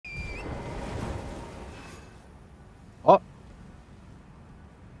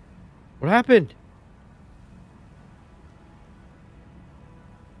What happened?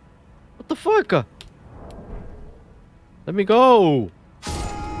 What the fuck? Let me go.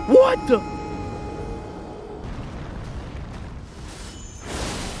 What the?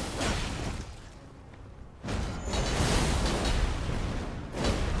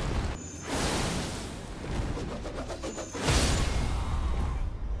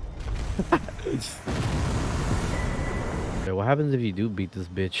 Okay, what happens if you do beat this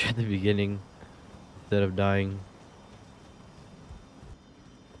bitch at the beginning instead of dying?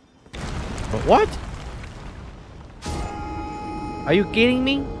 But what? Are you kidding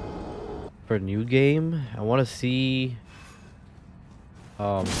me? For a new game, I want to see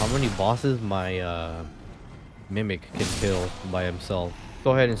how many bosses my mimic can kill by himself.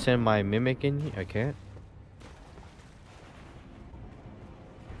 Go ahead and send my mimic in here. I can't.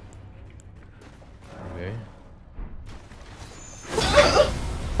 Okay.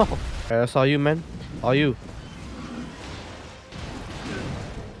 Oh, that's all you, man. All you.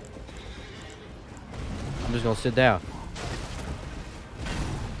 I'm just gonna sit down.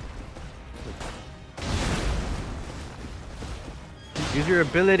 Use your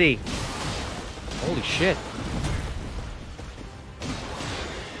ability. Holy shit.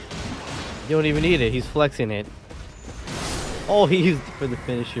 You don't even need it. He's flexing it. Oh, he used it for the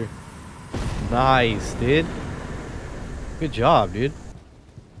finisher. Nice, dude. Good job, dude.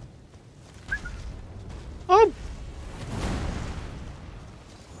 Oh.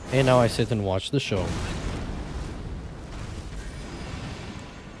 And now I sit and watch the show.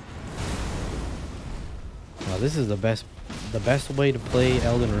 Now this is the best way to play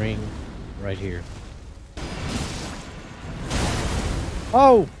Elden Ring right here.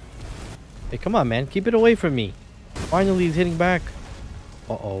 Oh! Hey, come on, man. Keep it away from me. Finally, he's hitting back.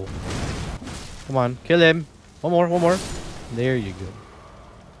 Uh-oh. Come on, kill him. One more, one more. There you go.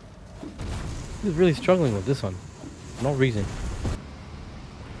 He's really struggling with this one. For no reason.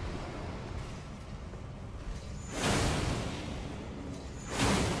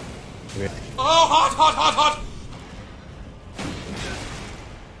 Okay. Oh, hot, hot, hot, hot!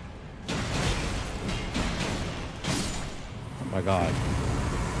 Oh my god.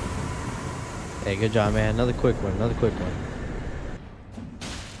 Hey, good job, man. Another quick one, another quick one.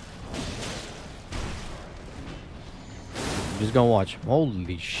 I'm just gonna watch.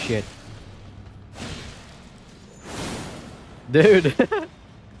 Holy shit. Dude.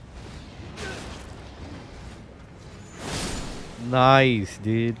 Nice,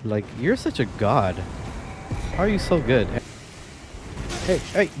 dude. Like, you're such a god. How are you so good? Hey,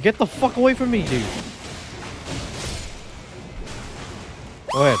 hey, get the fuck away from me, dude.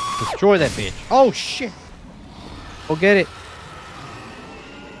 Go ahead, destroy that bitch. Oh shit. Go get it.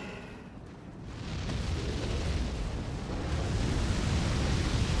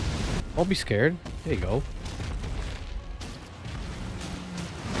 Don't be scared. There you go.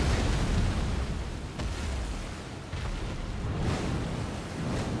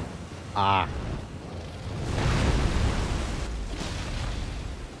 Ah.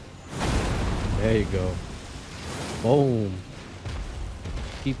 There you go. Boom.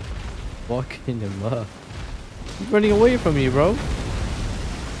 Keep fucking him up. He's running away from me, bro.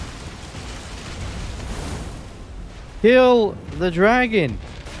 Kill the dragon.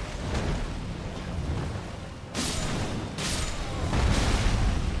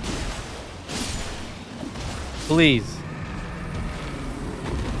 Please.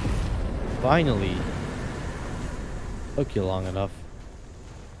 Finally. Took you long enough.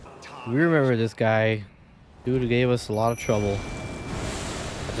 We remember this guy. Dude gave us a lot of trouble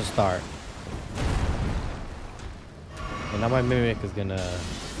at the start. And now my mimic is gonna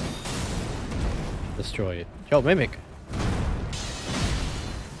destroy it. Yo, mimic.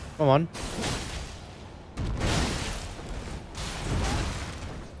 Come on.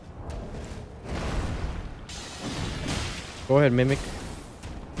 Go ahead, mimic.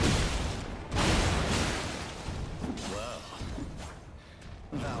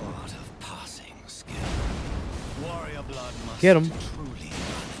 Get him.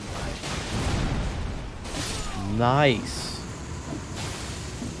 Nice.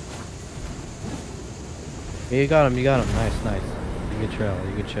 Yeah, you got him, you got him. Nice, nice. You good trail,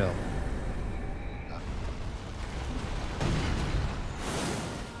 you good chill.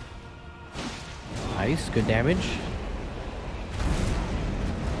 Nice, good damage.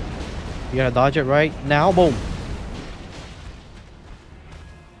 You gotta dodge it right now. Boom.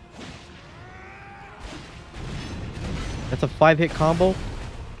 That's a 5-hit combo.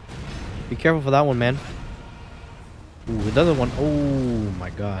 Be careful for that one, man. Ooh, another one. Oh my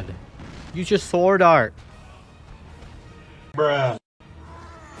god. Use your sword art. Bruh.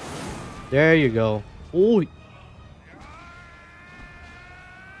 There you go. Oh.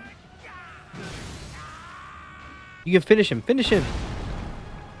 You can finish him. Finish him.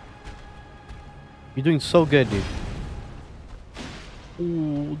 You're doing so good, dude.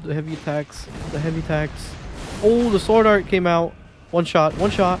 Ooh, the heavy attacks. The heavy attacks. Oh, the sword art came out. One shot.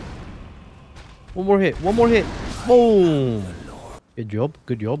 One shot. One more hit. One more hit. Boom. Good job.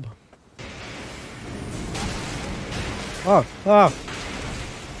 Good job. Ah. Ah.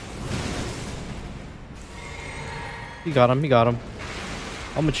 He got him. He got him.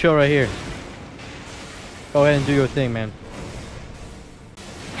 I'm gonna chill right here. Go ahead and do your thing, man.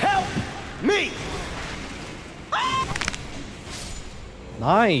 Help me!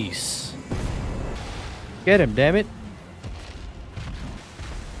 Nice. Get him, damn it.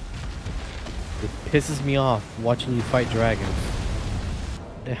 It pisses me off watching you fight dragons.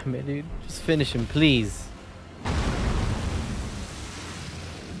 Damn it, dude. Just finish him, please.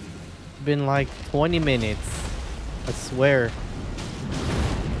 It's been like 20 minutes. I swear.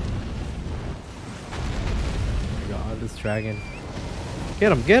 Oh my God, this dragon.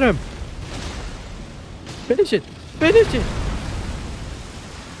 Get him, get him. Finish it. Finish it.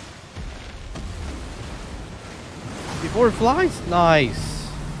 Before it flies. Nice.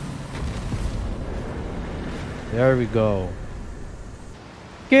 There we go.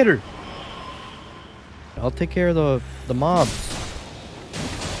 Get her. I'll take care of the mobs.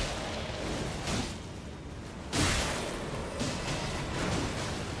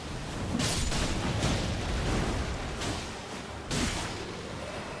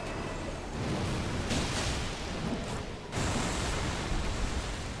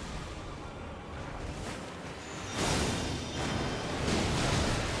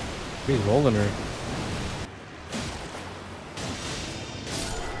 He's rolling her.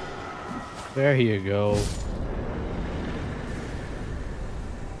 There you go.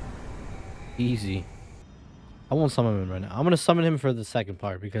 Easy. I won't summon him right now. I'm gonna summon him for the second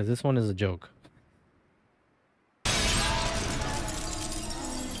part because this one is a joke.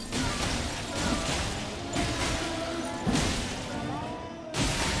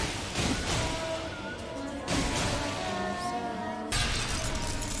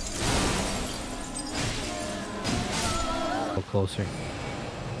 Go closer.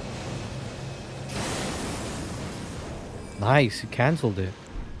 Nice, he cancelled it.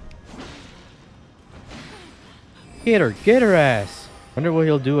 Get her ass. Wonder what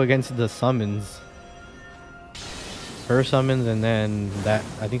he'll do against the summons. Her summons and then that.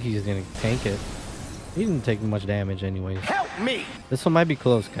 I think he's gonna tank it. He didn't take much damage anyways. Help me! This one might be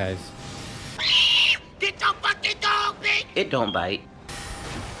close, guys. Get the fucking dog, bitch! It don't bite.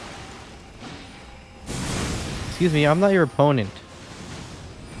 Excuse me, I'm not your opponent.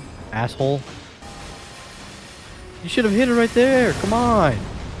 Asshole. You should have hit it right there. Come on.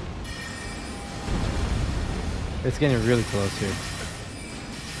 It's getting really close here.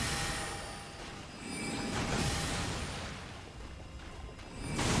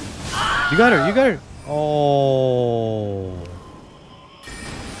 You got her. You got her. Oh.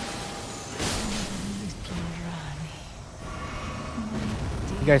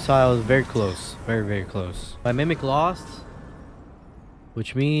 You guys saw I was very close. Very, very close. My Mimic lost,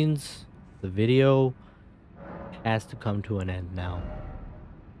 which means the video has to come to an end now.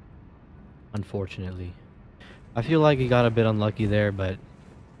 Unfortunately. I feel like he got a bit unlucky there, but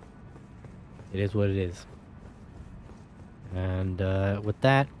it is what it is. And with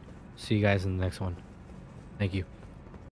that, see you guys in the next one. Thank you.